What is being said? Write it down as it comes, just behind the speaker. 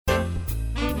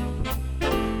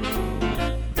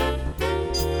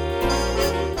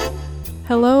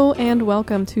Hello and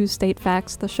welcome to State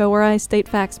Facts, the show where I state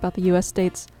facts about the U.S.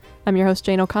 states. I'm your host,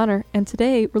 Jane O'Connor, and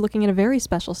today we're looking at a very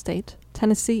special state,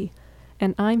 Tennessee.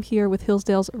 And I'm here with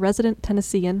Hillsdale's resident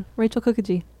Tennessean, Rachel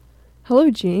Cookagee. Hello,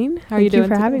 Jane. How are you doing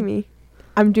Thank you for having me.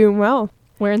 I'm doing well.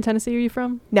 Where in Tennessee are you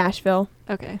from? Nashville,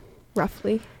 Okay.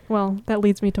 roughly. Well, that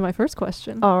leads me to my first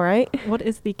question. All right. What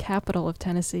is the capital of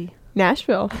Tennessee?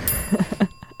 Nashville.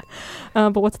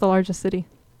 But what's the largest city?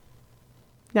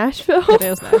 Nashville? It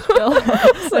is Nashville.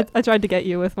 I tried to get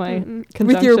you with my conjunction.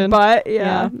 With your butt?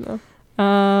 Yeah.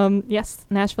 No. Yes,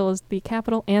 Nashville is the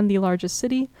capital and the largest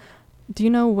city. Do you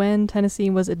know when Tennessee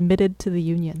was admitted to the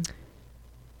Union?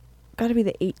 Gotta be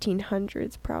the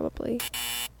 1800s, probably.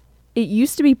 It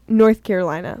used to be North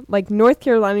Carolina. Like, North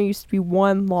Carolina used to be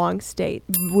one long state,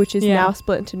 which is now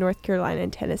split into North Carolina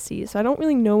and Tennessee. So I don't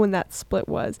really know when that split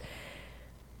was.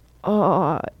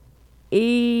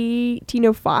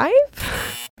 1805?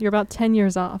 You're about 10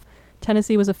 years off.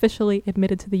 Tennessee was officially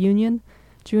admitted to the Union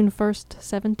June 1st,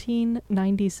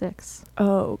 1796.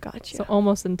 Oh, gotcha. So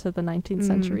almost into the 19th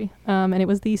century. And it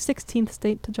was the 16th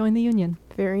state to join the Union.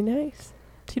 Very nice.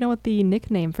 Do you know what the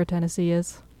nickname for Tennessee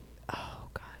is? Oh,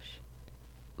 gosh.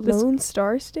 Lone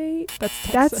Star State? That's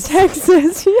Texas. That's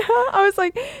Texas. Yeah. I was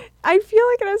like, I feel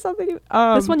like it has something.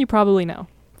 This one you probably know.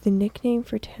 The nickname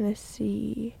for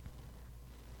Tennessee.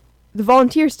 The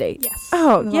Volunteer State. Yes.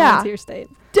 Oh, the yeah. Volunteer State.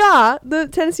 Duh. The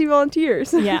Tennessee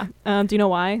Volunteers. Yeah. Do you know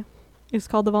why it's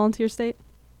called the Volunteer State?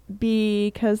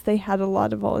 Because they had a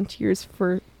lot of volunteers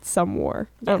for some war.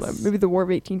 Yes. I don't know. Maybe the War of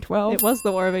 1812. It was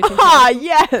the War of 1812. Ah,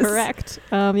 yes. Correct.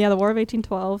 The War of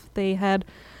 1812. They had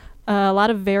a lot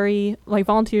of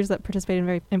volunteers that participated in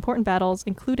very important battles,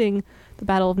 including the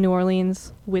Battle of New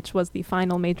Orleans, which was the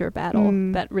final major battle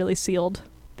that really sealed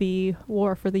the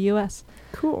war for the U.S.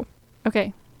 Cool.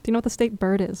 Okay. Do you know what the state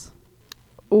bird is?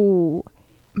 Oh,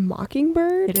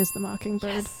 mockingbird? It is the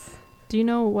mockingbird. Yes. Do you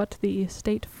know what the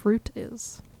state fruit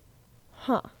is?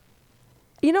 Huh.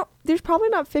 You know, there's probably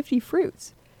not 50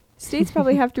 fruits. States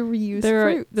probably have to reuse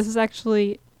fruits. This is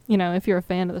actually, if you're a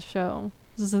fan of the show,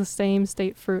 this is the same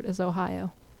state fruit as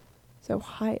Ohio. It's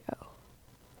Ohio.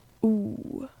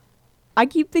 Ooh. I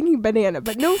keep thinking banana,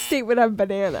 but no state would have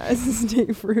banana as a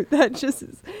state fruit. That just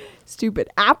is stupid.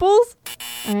 Apples?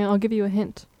 I'll give you a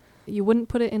hint. You wouldn't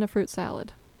put it in a fruit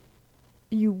salad.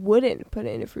 You wouldn't put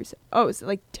it in a fruit salad. Oh, is it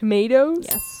like tomatoes?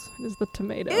 Yes, it is the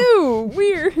tomato. Ew,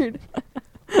 weird.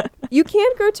 You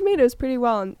can grow tomatoes pretty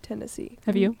well in Tennessee.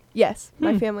 Have you? Yes,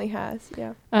 my family has,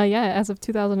 yeah. As of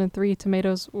 2003,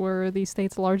 tomatoes were the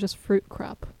state's largest fruit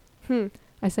crop.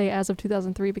 I say as of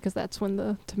 2003 because that's when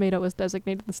the tomato was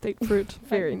designated the state fruit.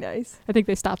 Very nice. I think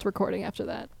they stopped recording after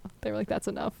that. They were like, that's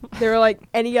enough. They were like,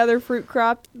 any other fruit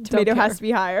crop, tomato has to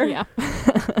be higher. Yeah.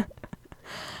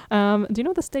 Do you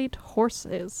know what the state horse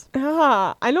is?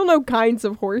 I don't know kinds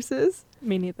of horses.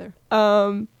 Me neither.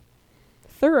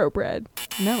 Thoroughbred.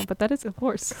 No, but that is a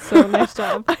horse. So nice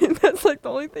job. That's like the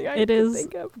only thing I can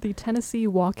think of. The Tennessee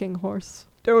walking horse.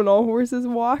 Don't all horses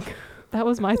walk? That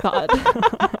was my thought.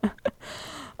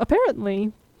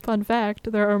 Apparently, fun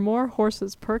fact, there are more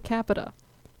horses per capita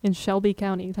in Shelby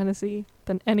County, Tennessee,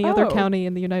 than any other county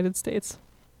in the United States.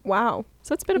 Wow.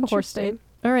 So it's a bit of a horse state.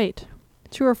 All right.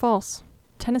 True or false?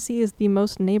 Tennessee is the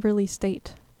most neighborly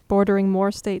state, bordering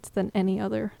more states than any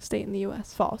other state in the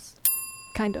U.S. False.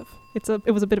 Kind of.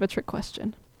 It was a bit of a trick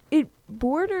question. It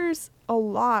borders a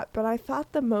lot, but I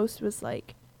thought the most was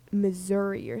like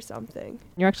Missouri or something.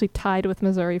 You're actually tied with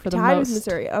Missouri for the most. Tied with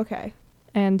Missouri, okay.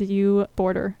 And you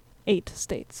border 8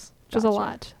 states, which is a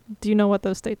lot. Do you know what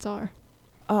those states are?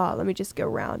 Let me just go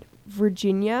around.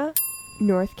 Virginia,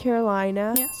 North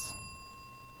Carolina, Yes.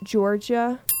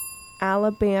 Georgia,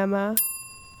 Alabama,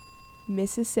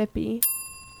 Mississippi,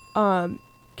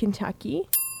 Kentucky,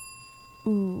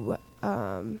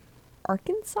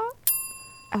 Arkansas,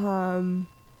 One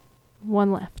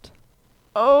left.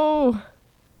 oh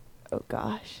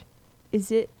gosh,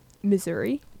 is it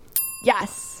Missouri?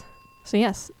 Yes. So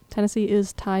yes, Tennessee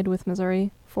is tied with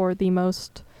Missouri for the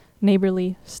most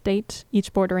neighborly state,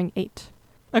 each bordering 8.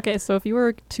 Okay, so if you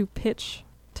were to pitch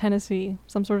Tennessee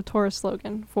some sort of tourist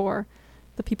slogan for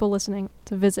the people listening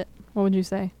to visit, what would you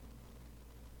say?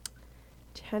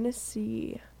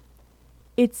 Tennessee,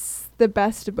 it's the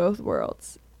best of both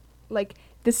worlds. Like,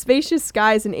 the spacious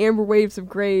skies and amber waves of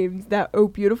graves that Oh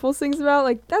Beautiful sings about,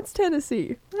 like, that's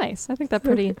Tennessee. Nice. I think that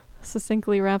pretty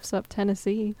succinctly wraps up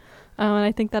Tennessee. And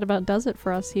I think that about does it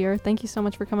for us here. Thank you so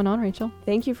much for coming on, Rachel.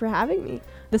 Thank you for having me.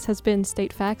 This has been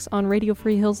State Facts on Radio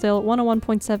Free Hillsdale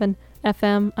 101.7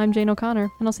 FM. I'm Jane O'Connor,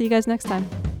 and I'll see you guys next time.